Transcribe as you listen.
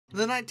In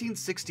the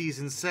 1960s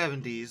and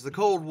 70s, the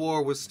Cold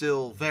War was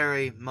still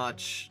very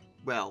much,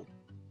 well,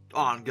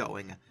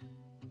 ongoing.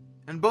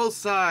 And both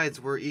sides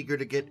were eager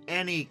to get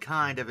any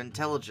kind of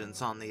intelligence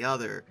on the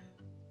other.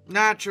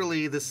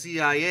 Naturally, the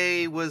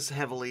CIA was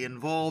heavily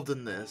involved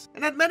in this,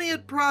 and had many a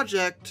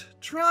project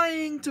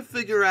trying to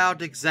figure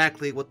out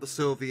exactly what the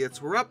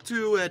Soviets were up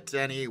to at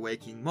any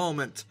waking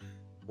moment.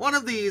 One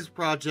of these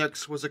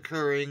projects was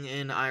occurring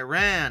in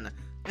Iran,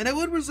 and it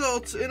would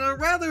result in a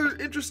rather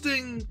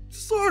interesting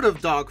sort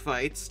of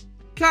dogfight,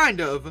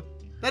 kind of,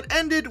 that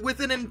ended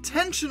with an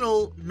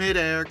intentional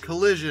mid-air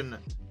collision.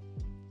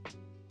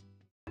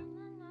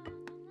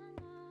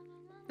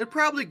 It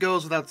probably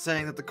goes without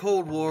saying that the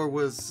Cold War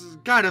was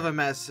kind of a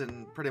mess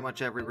in pretty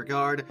much every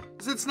regard,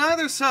 since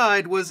neither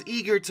side was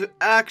eager to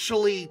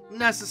actually,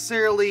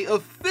 necessarily,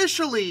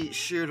 officially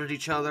shoot at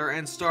each other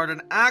and start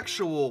an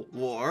actual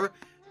war,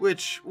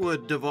 which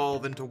would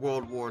devolve into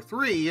World War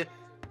III,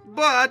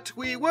 but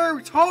we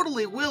were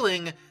totally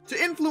willing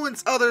to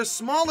influence other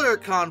smaller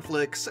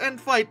conflicts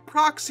and fight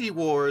proxy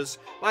wars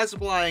by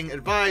supplying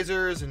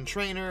advisors and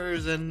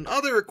trainers and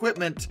other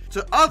equipment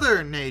to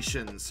other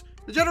nations.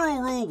 The general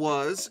rule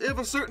was, if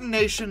a certain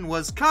nation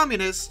was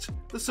communist,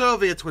 the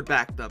Soviets would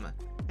back them,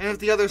 and if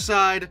the other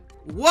side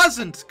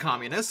wasn't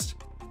communist,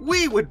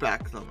 we would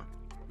back them.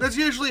 That's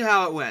usually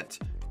how it went,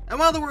 and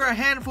while there were a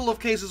handful of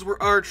cases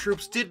where our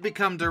troops did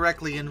become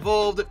directly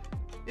involved,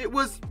 it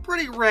was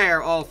pretty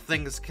rare, all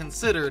things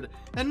considered,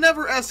 and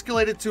never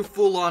escalated to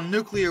full-on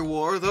nuclear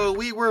war, though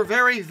we were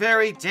very,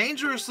 very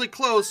dangerously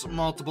close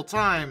multiple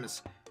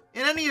times.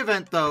 In any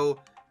event, though,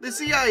 the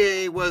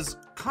CIA was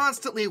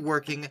constantly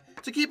working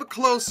to keep a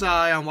close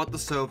eye on what the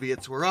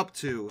Soviets were up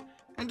to,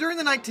 and during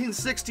the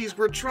 1960s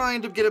we're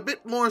trying to get a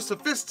bit more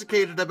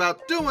sophisticated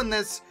about doing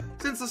this,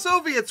 since the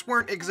Soviets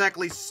weren't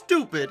exactly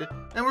stupid,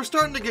 and we're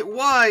starting to get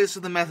wise to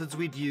the methods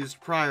we'd used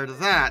prior to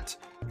that.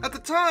 At the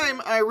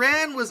time,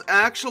 Iran was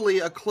actually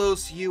a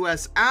close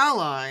US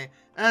ally,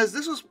 as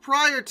this was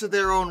prior to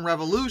their own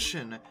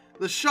revolution.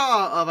 The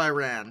Shah of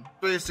Iran,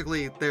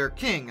 basically their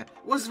king,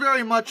 was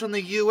very much on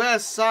the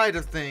US side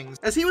of things,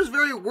 as he was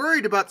very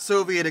worried about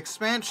Soviet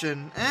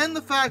expansion and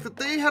the fact that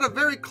they had a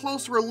very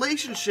close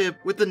relationship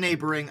with the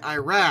neighboring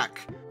Iraq.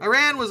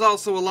 Iran was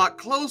also a lot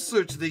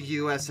closer to the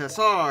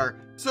USSR,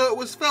 so it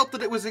was felt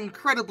that it was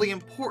incredibly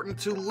important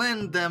to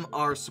lend them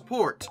our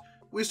support.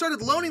 We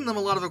started loaning them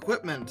a lot of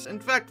equipment, in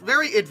fact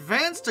very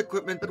advanced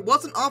equipment that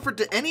wasn't offered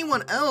to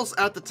anyone else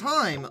at the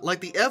time,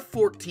 like the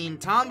F-14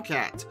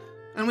 Tomcat,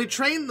 and we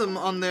trained them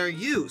on their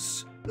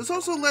use. This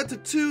also led to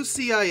 2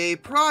 CIA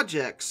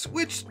projects,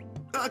 which,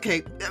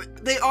 okay,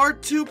 they are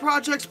 2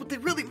 projects, but they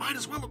really might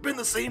as well have been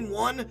the same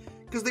one,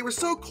 because they were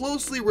so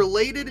closely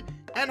related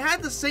and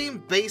had the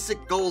same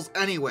basic goals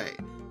anyway.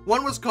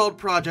 One was called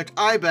Project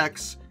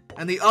Ibex,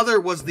 and the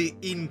other was the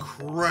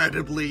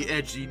incredibly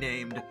edgy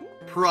named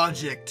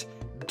Project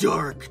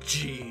Dark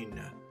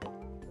Gene.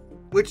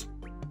 Which,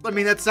 I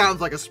mean, that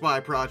sounds like a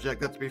spy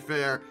project, let's be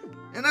fair,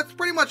 and that's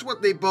pretty much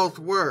what they both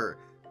were.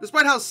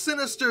 Despite how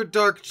sinister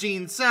Dark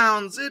Gene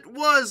sounds, it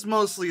was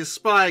mostly a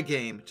spy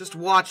game, just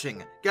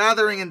watching,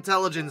 gathering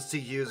intelligence to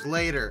use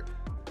later.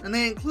 And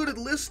they included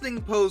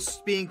listening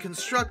posts being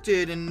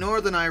constructed in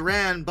northern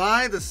Iran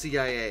by the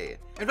CIA.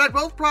 In fact,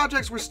 both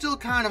projects were still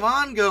kind of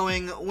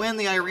ongoing when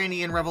the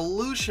Iranian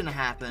Revolution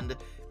happened,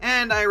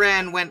 and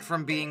Iran went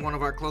from being one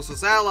of our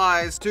closest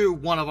allies to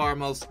one of our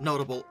most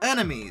notable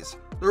enemies.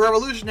 The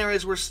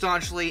revolutionaries were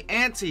staunchly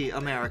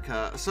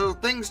anti-America, so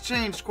things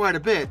changed quite a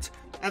bit.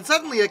 And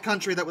suddenly a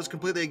country that was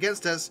completely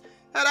against us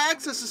had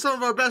access to some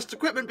of our best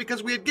equipment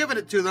because we had given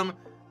it to them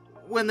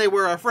when they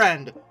were our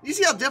friend. You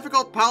see how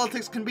difficult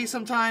politics can be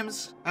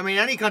sometimes? I mean,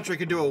 any country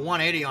can do a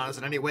 180 on us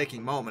at any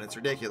waking moment. It's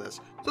ridiculous.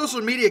 Social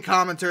media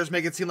commenters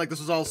make it seem like this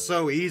was all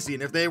so easy,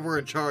 and if they were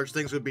in charge,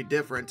 things would be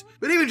different.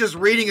 But even just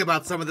reading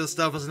about some of this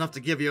stuff is enough to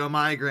give you a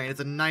migraine. It's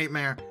a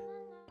nightmare.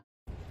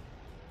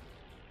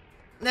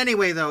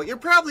 Anyway, though, you're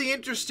probably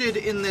interested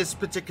in this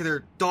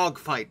particular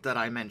dogfight that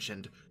I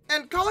mentioned.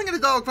 And calling it a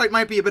dogfight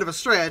might be a bit of a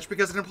stretch,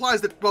 because it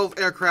implies that both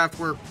aircraft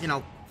were,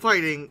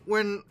 fighting,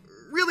 when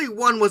really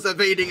one was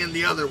evading and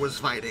the other was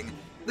fighting.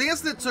 The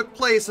incident took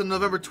place on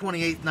November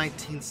 28,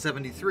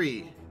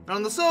 1973. And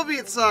on the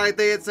Soviet side,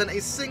 they had sent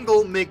a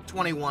single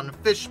MiG-21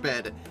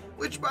 Fishbed,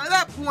 which by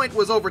that point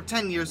was over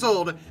 10 years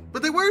old,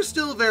 but they were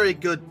still very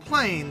good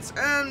planes,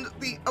 and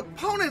the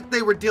opponent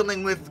they were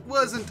dealing with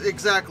wasn't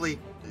exactly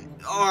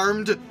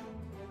armed.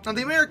 On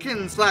the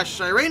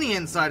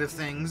American/Iranian side of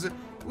things,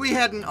 we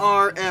had an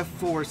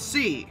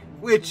RF-4C,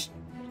 which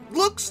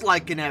looks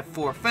like an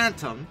F-4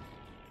 Phantom.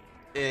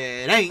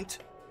 It ain't.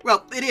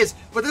 Well, it is,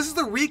 but this is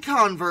the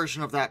recon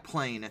version of that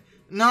plane,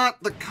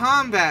 not the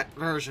combat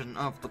version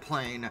of the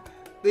plane.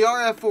 The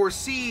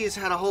RF-4Cs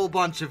had a whole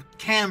bunch of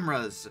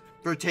cameras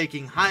for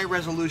taking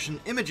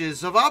high-resolution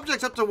images of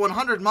objects up to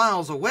 100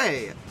 miles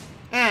away.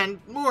 And,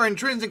 more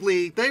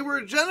intrinsically, they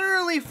were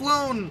generally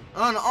flown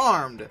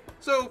unarmed,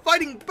 so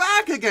fighting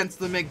back against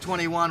the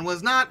MiG-21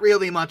 was not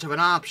really much of an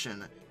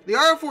option. The The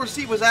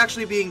RF-4C was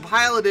actually being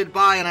piloted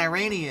by an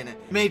Iranian,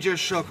 Major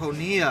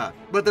Shokonia,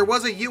 but there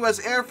was a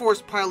US Air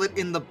Force pilot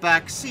in the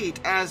back seat,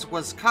 as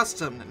was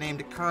custom,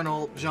 named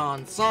Colonel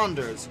John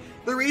Saunders.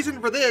 The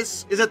reason for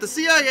this is that the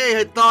CIA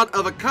had thought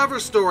of a cover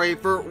story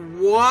for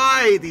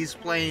why these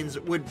planes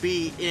would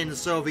be in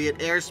Soviet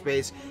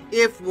airspace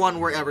if one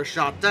were ever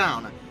shot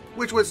down,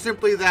 which was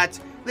simply that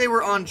they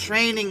were on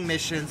training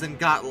missions and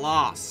got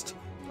lost.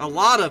 A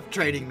lot of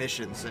training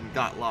missions and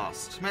got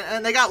lost.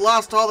 And they got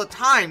lost all the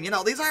time. You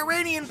know, these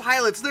Iranian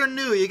pilots, they're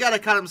new. You gotta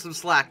cut them some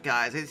slack,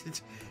 guys.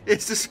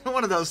 It's just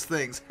one of those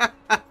things.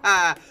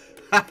 The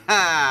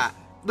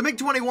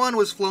MiG-21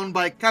 was flown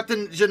by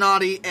Captain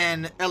Gennady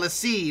N.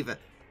 Elisiv,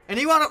 and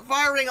he wound up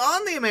firing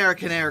on the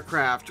American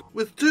aircraft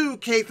with 2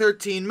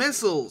 K-13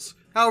 missiles.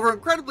 However,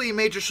 incredibly,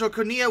 Major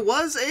Shokonia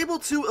was able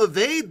to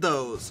evade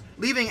those,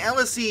 leaving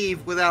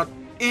Elisiv without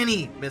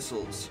any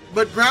missiles.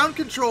 But ground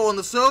control on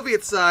the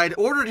Soviet side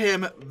ordered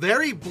him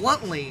very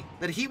bluntly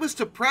that he was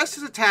to press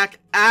his attack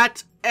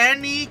at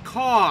any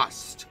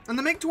cost. And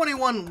the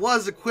MiG-21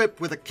 was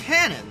equipped with a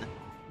cannon,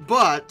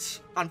 but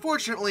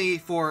unfortunately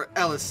for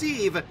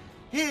Elisiv,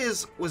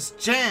 his was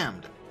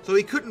jammed, so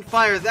he couldn't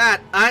fire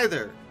that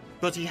either.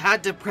 But he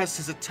had to press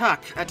his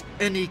attack at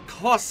any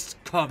cost,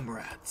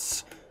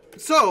 comrades.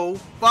 So,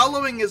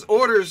 following his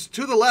orders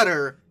to the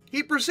letter,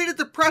 he proceeded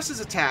to press his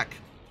attack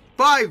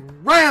by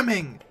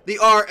ramming the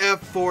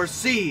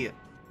RF-4C.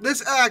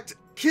 This act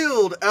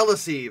killed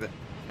Elisiv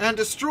and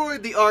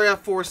destroyed the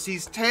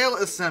RF-4C's tail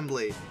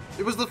assembly.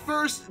 It was the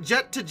first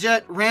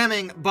jet-to-jet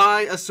ramming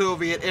by a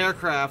Soviet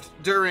aircraft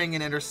during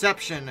an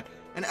interception,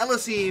 and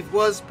Elisiv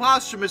was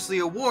posthumously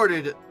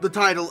awarded the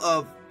title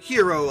of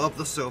Hero of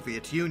the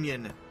Soviet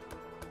Union.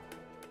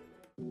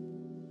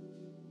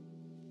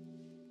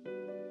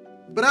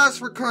 But as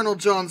for Colonel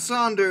John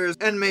Saunders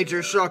and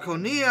Major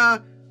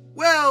Shokonia,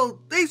 well,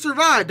 they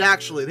survived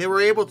actually. They were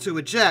able to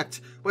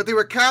eject, but they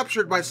were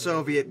captured by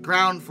Soviet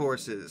ground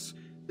forces.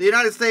 The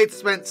United States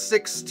spent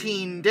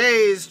 16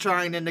 days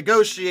trying to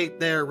negotiate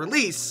their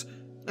release,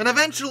 and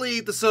eventually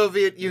the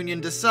Soviet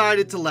Union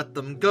decided to let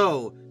them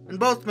go, and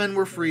both men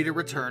were free to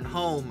return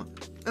home.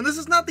 And this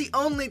is not the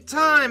only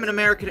time an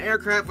American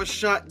aircraft was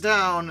shot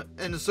down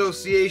in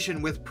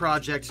association with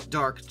Project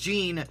Dark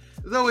Gene,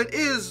 though it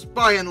is,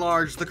 by and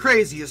large, the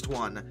craziest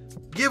one,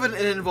 given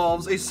it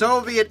involves a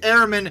Soviet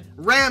airman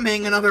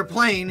ramming another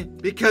plane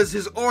because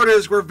his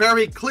orders were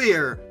very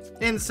clear.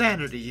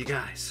 Insanity, you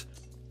guys.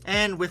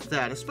 And with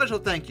that, a special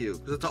thank you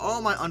to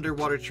all my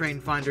underwater train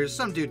finders,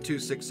 Some Dude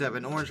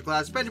 267, Orange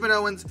Glass, Benjamin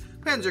Owens,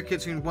 Panzer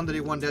Kitsune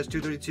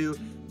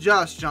 131-232,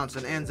 Josh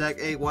Johnson, Anzac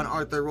A1,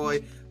 Arthur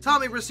Roy,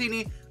 Tommy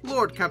Rossini,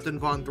 Lord Captain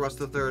Von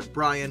Thrust III,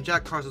 Brian,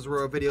 Jack Carson's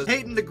Royal Videos,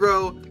 Hayden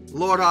DeGrow,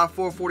 Lord Hoff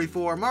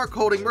 444, Mark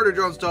Holding, Murder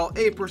Jones Doll,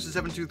 A Person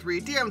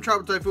 723, DM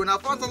Trouble Typhoon,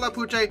 Alfonso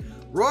Lapuche,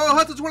 Royal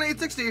Hudson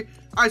 2860,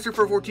 Icer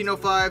for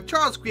 1405,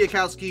 Charles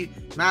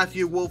Kwiatkowski,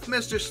 Matthew Wolf,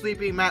 Mr.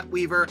 Sleepy, Matt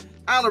Weaver,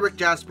 Alaric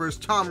Jaspers,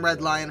 Tom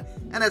Redlion,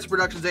 NS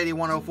Productions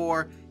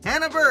 8104,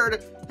 Hannah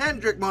Bird,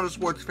 Hendrick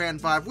Motorsports Fan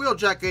 5,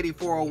 Wheeljack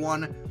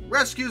 8401,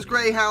 Rescues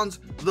Greyhounds,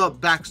 The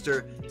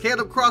Baxter,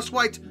 Caleb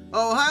Crosswhite,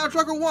 Ohio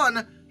Trucker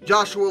 1,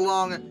 Joshua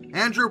Long,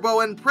 Andrew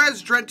Bowen,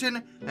 Prez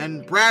Drenton,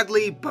 and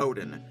Bradley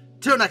Bowden.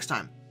 Till next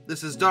time,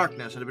 this is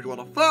Darkness,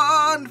 individual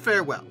fun,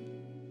 farewell.